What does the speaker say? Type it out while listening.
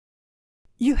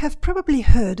You have probably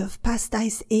heard of past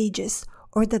ice ages,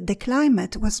 or that the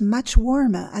climate was much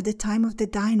warmer at the time of the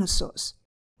dinosaurs.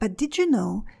 But did you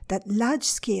know that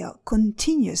large-scale,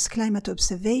 continuous climate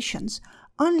observations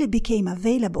only became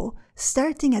available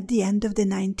starting at the end of the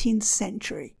 19th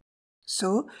century?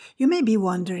 So, you may be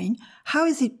wondering, how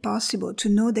is it possible to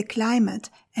know the climate,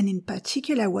 and in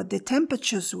particular what the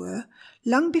temperatures were,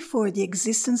 long before the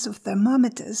existence of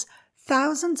thermometers,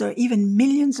 thousands or even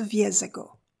millions of years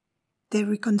ago? The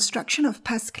reconstruction of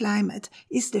past climate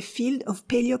is the field of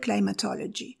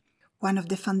paleoclimatology. One of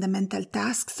the fundamental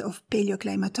tasks of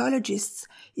paleoclimatologists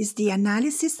is the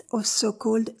analysis of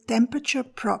so-called temperature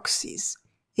proxies.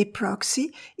 A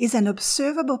proxy is an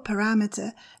observable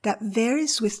parameter that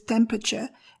varies with temperature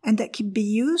and that can be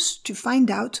used to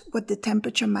find out what the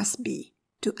temperature must be.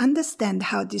 To understand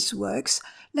how this works,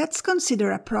 let's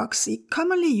consider a proxy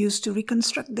commonly used to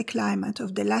reconstruct the climate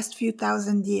of the last few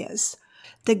thousand years: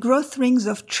 the growth rings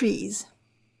of trees.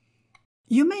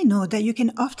 You may know that you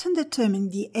can often determine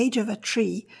the age of a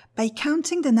tree by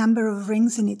counting the number of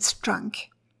rings in its trunk.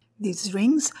 These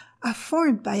rings are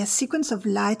formed by a sequence of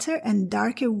lighter and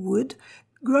darker wood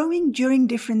growing during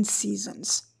different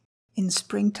seasons. In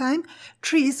springtime,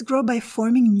 trees grow by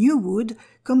forming new wood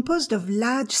composed of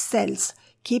large cells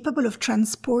capable of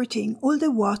transporting all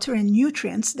the water and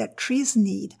nutrients that trees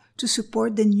need to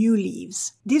support the new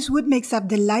leaves. This wood makes up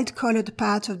the light-colored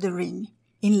part of the ring.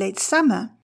 In late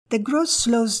summer, the growth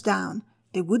slows down,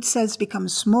 the wood cells become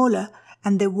smaller,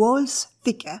 and the walls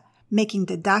thicker, making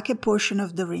the darker portion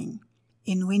of the ring.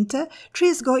 In winter,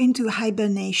 trees go into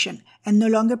hibernation and no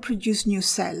longer produce new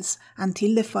cells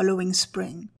until the following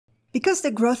spring. Because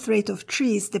the growth rate of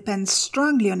trees depends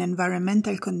strongly on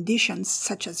environmental conditions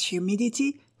such as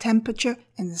humidity, temperature,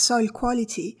 and soil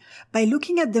quality, by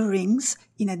looking at the rings,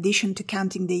 in addition to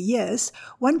counting the years,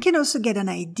 one can also get an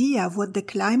idea of what the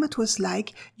climate was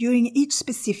like during each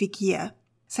specific year.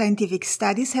 Scientific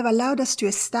studies have allowed us to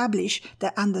establish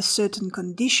that under certain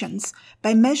conditions,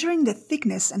 by measuring the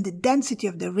thickness and the density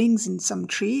of the rings in some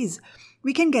trees,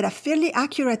 we can get a fairly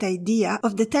accurate idea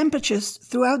of the temperatures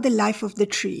throughout the life of the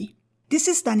tree. This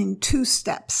is done in two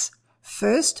steps.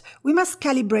 First, we must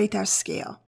calibrate our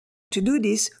scale. To do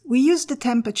this, we use the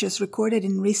temperatures recorded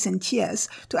in recent years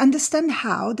to understand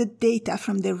how the data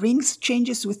from the rings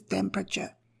changes with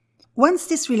temperature. Once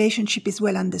this relationship is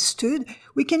well understood,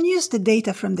 we can use the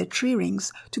data from the tree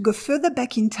rings to go further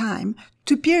back in time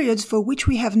to periods for which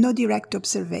we have no direct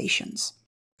observations.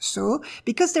 So,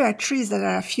 because there are trees that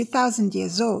are a few thousand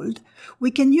years old, we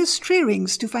can use tree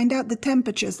rings to find out the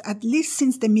temperatures at least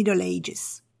since the Middle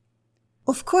Ages.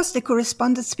 Of course, the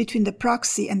correspondence between the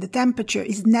proxy and the temperature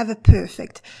is never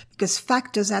perfect, because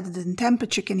factors other than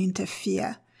temperature can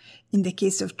interfere. In the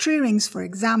case of tree rings, for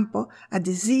example, a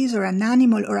disease or an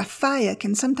animal or a fire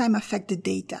can sometimes affect the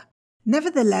data.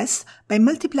 Nevertheless, by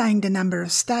multiplying the number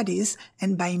of studies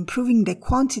and by improving the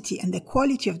quantity and the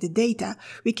quality of the data,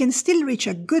 we can still reach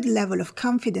a good level of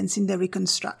confidence in the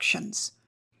reconstructions.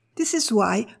 This is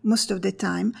why, most of the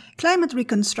time, climate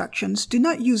reconstructions do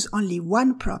not use only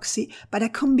one proxy, but a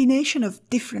combination of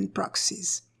different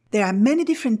proxies. There are many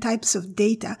different types of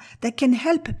data that can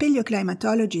help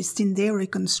paleoclimatologists in their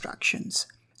reconstructions.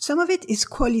 Some of it is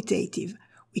qualitative.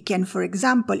 We can, for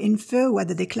example, infer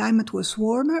whether the climate was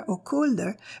warmer or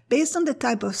colder based on the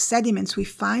type of sediments we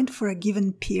find for a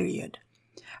given period.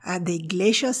 Are they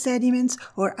glacial sediments,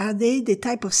 or are they the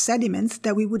type of sediments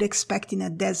that we would expect in a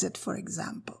desert, for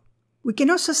example? We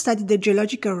can also study the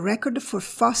geological record for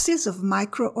fossils of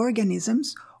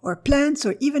microorganisms, or plants,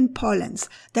 or even pollens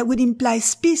that would imply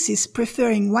species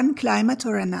preferring one climate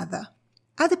or another.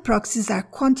 Other proxies are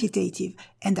quantitative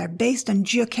and are based on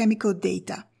geochemical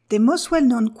data. The most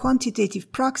well-known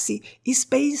quantitative proxy is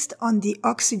based on the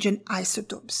oxygen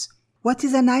isotopes. What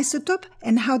is an isotope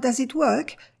and how does it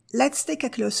work? Let's take a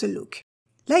closer look.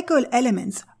 Like all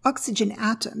elements, oxygen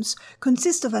atoms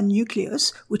consist of a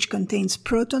nucleus which contains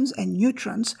protons and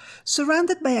neutrons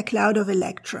surrounded by a cloud of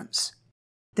electrons.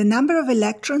 The number of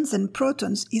electrons and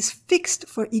protons is fixed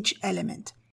for each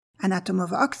element. An atom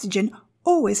of oxygen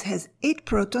always has 8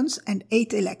 protons and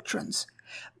 8 electrons.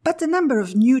 But the number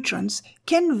of neutrons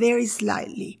can vary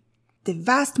slightly. The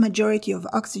vast majority of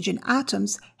oxygen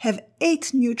atoms have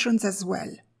 8 neutrons as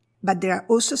well. But there are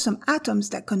also some atoms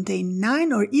that contain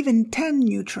 9 or even 10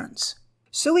 neutrons.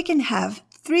 So we can have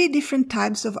 3 different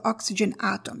types of oxygen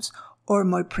atoms, or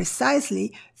more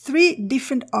precisely, 3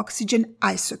 different oxygen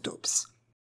isotopes.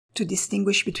 To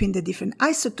distinguish between the different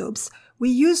isotopes, we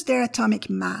use their atomic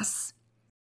mass.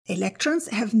 Electrons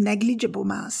have negligible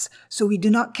mass, so we do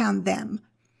not count them.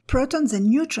 Protons and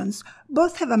neutrons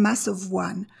both have a mass of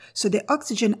 1, so the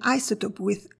oxygen isotope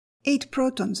with 8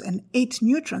 protons and 8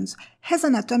 neutrons has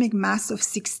an atomic mass of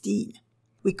 16.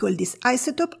 We call this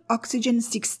isotope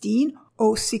oxygen-16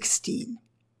 O16.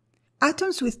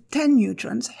 Atoms with 10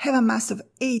 neutrons have a mass of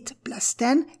 8 plus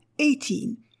 10,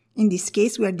 18. In this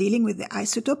case, we are dealing with the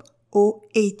isotope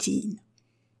O18.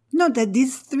 Note that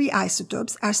these 3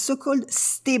 isotopes are so-called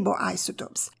stable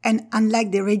isotopes, and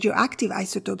unlike the radioactive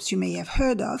isotopes you may have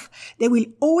heard of, they will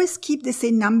always keep the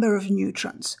same number of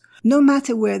neutrons, no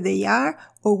matter where they are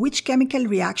or which chemical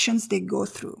reactions they go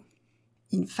through.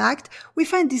 In fact, we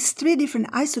find these 3 different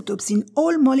isotopes in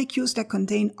all molecules that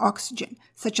contain oxygen,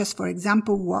 such as, for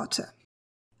example, water.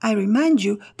 I remind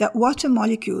you that water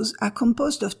molecules are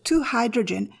composed of 2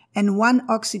 hydrogen and 1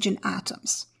 oxygen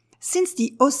atoms. Since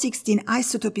the O16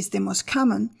 isotope is the most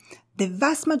common, the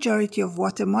vast majority of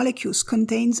water molecules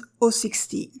contains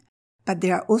O16, but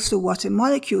there are also water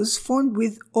molecules formed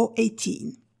with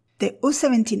O18. The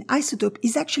O17 isotope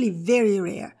is actually very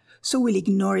rare, so we'll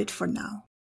ignore it for now.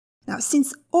 Now,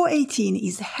 since O18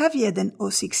 is heavier than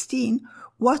O16,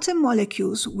 water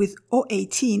molecules with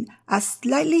O18 are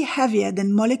slightly heavier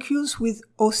than molecules with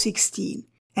O16.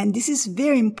 And this is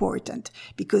very important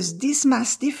because this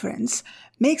mass difference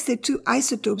makes the 2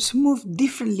 isotopes move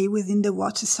differently within the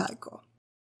water cycle.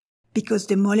 Because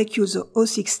the molecules of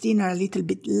O16 are a little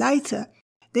bit lighter,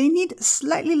 they need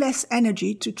slightly less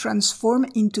energy to transform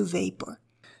into vapor.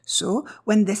 So,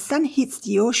 when the sun hits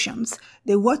the oceans,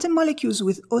 the water molecules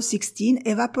with O16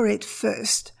 evaporate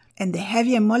first, and the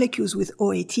heavier molecules with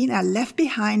O18 are left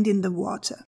behind in the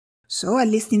water. So, at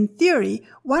least in theory,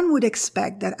 one would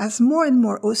expect that as more and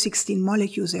more O16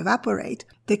 molecules evaporate,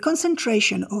 the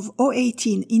concentration of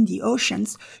O18 in the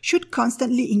oceans should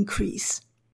constantly increase.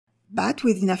 But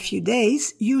within a few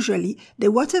days, usually,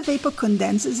 the water vapor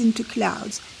condenses into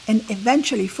clouds and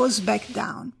eventually falls back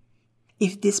down.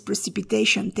 If this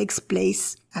precipitation takes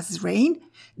place as rain,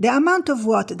 the amount of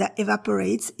water that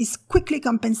evaporates is quickly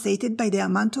compensated by the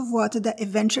amount of water that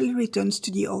eventually returns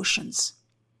to the oceans.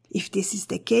 If this is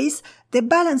the case, the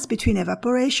balance between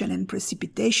evaporation and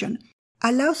precipitation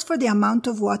allows for the amount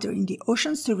of water in the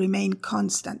oceans to remain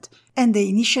constant, and the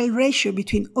initial ratio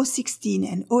between O16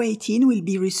 and O18 will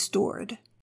be restored.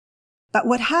 But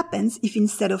what happens if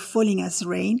instead of falling as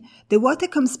rain, the water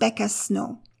comes back as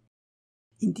snow?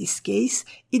 In this case,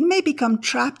 it may become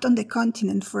trapped on the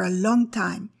continent for a long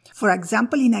time, for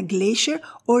example in a glacier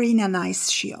or in an ice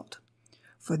shield.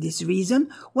 For this reason,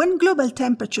 when global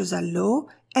temperatures are low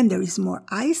and there is more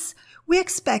ice, we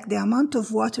expect the amount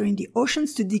of water in the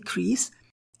oceans to decrease,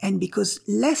 and because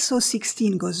less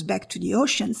O16 goes back to the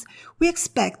oceans, we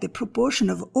expect the proportion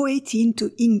of O18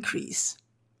 to increase.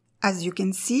 As you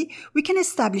can see, we can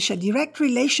establish a direct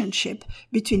relationship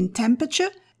between temperature,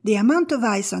 the amount of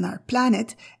ice on our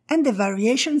planet, and the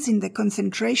variations in the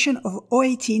concentration of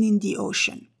O18 in the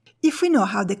ocean. If we know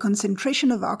how the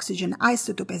concentration of oxygen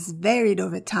isotope has varied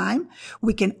over time,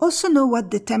 we can also know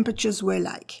what the temperatures were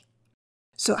like.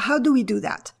 So how do we do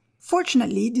that?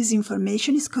 Fortunately, this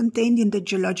information is contained in the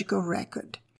geological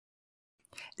record.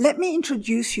 Let me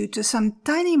introduce you to some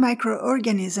tiny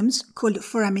microorganisms called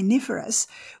foraminiferous,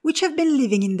 which have been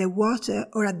living in the water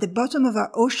or at the bottom of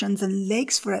our oceans and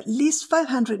lakes for at least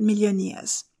 500 million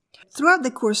years. Throughout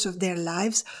the course of their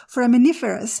lives,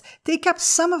 foraminiferous take up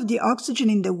some of the oxygen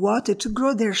in the water to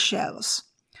grow their shells.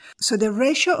 So the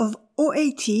ratio of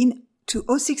O18 to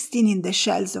O16 in the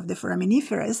shells of the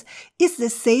foraminiferous is the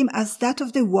same as that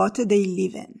of the water they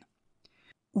live in.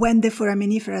 When the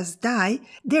foraminiferous die,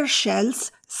 their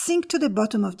shells sink to the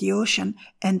bottom of the ocean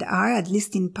and are, at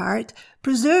least in part,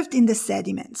 preserved in the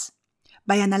sediments.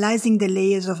 By analyzing the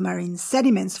layers of marine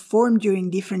sediments formed during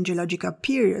different geological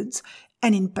periods,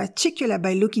 and in particular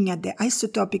by looking at the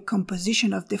isotopic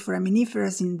composition of the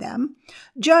foraminiferous in them,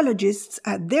 geologists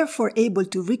are therefore able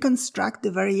to reconstruct the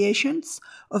variations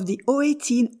of the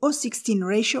O18-O16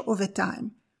 ratio over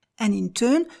time, and in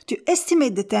turn to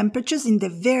estimate the temperatures in the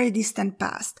very distant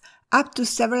past, up to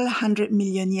several 100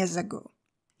 million years ago.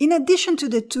 In addition to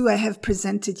the 2 I have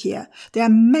presented here, there are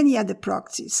many other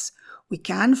proxies. We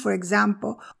can, for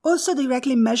example, also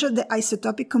directly measure the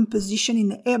isotopic composition in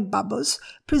the air bubbles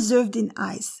preserved in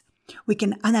ice. We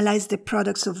can analyze the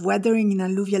products of weathering in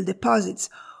alluvial deposits,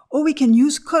 or we can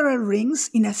use coral rings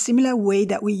in a similar way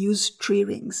that we use tree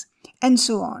rings, and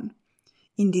so on.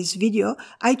 In this video,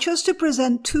 I chose to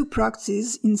present 2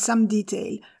 proxies in some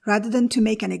detail, rather than to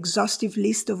make an exhaustive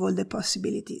list of all the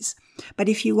possibilities. But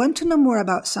if you want to know more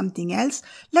about something else,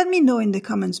 let me know in the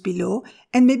comments below,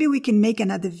 and maybe we can make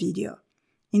another video.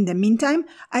 In the meantime,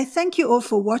 I thank you all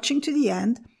for watching to the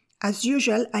end. As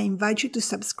usual, I invite you to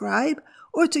subscribe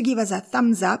or to give us a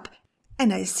thumbs up,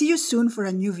 and I'll see you soon for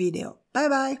a new video. Bye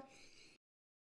bye!